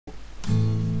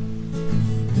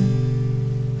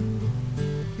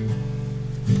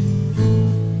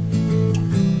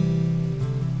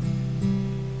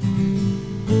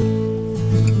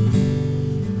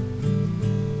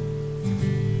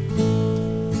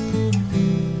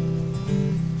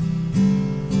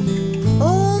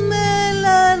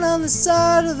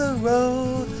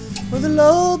with the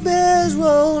low bears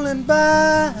rolling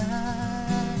by,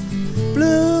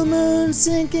 blue moon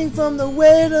sinking from the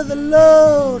weight of the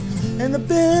load, and the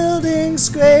buildings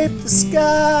scrape the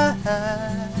sky.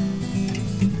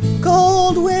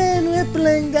 Cold wind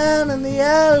rippling down in the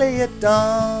alley at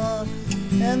dawn,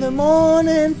 and the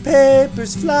morning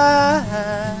papers fly.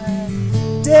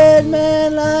 Dead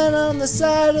man lying on the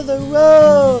side of the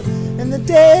road, and the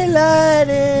daylight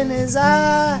in his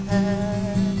eye.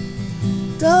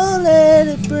 Don't let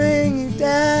it bring you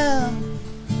down,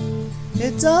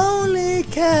 it's only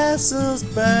castles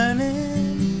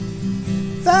burning.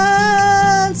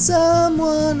 Find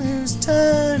someone who's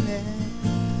turning,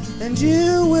 and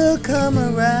you will come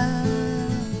around.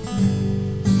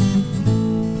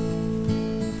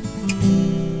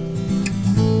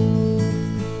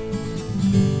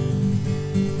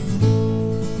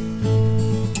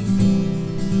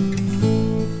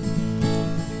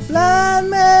 Blind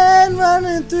man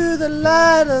running through the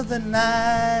light of the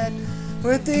night,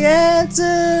 with the answer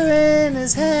in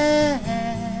his hand.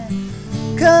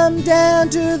 Come down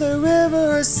to the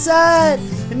river side,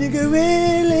 and you can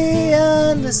really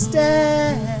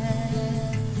understand.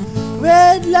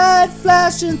 Red light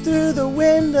flashing through the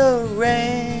window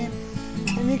rain,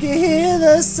 and you can hear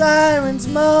the sirens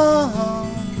moan.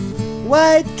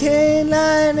 White cane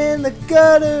lying in the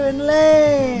gutter and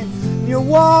lane, you're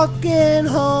walking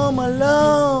home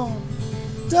alone.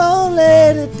 Don't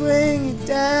let it bring you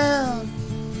down,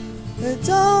 it's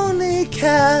only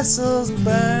castles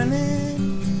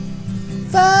burning.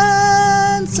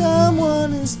 Find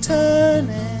someone who's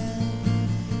turning,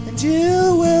 and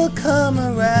you will come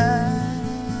around.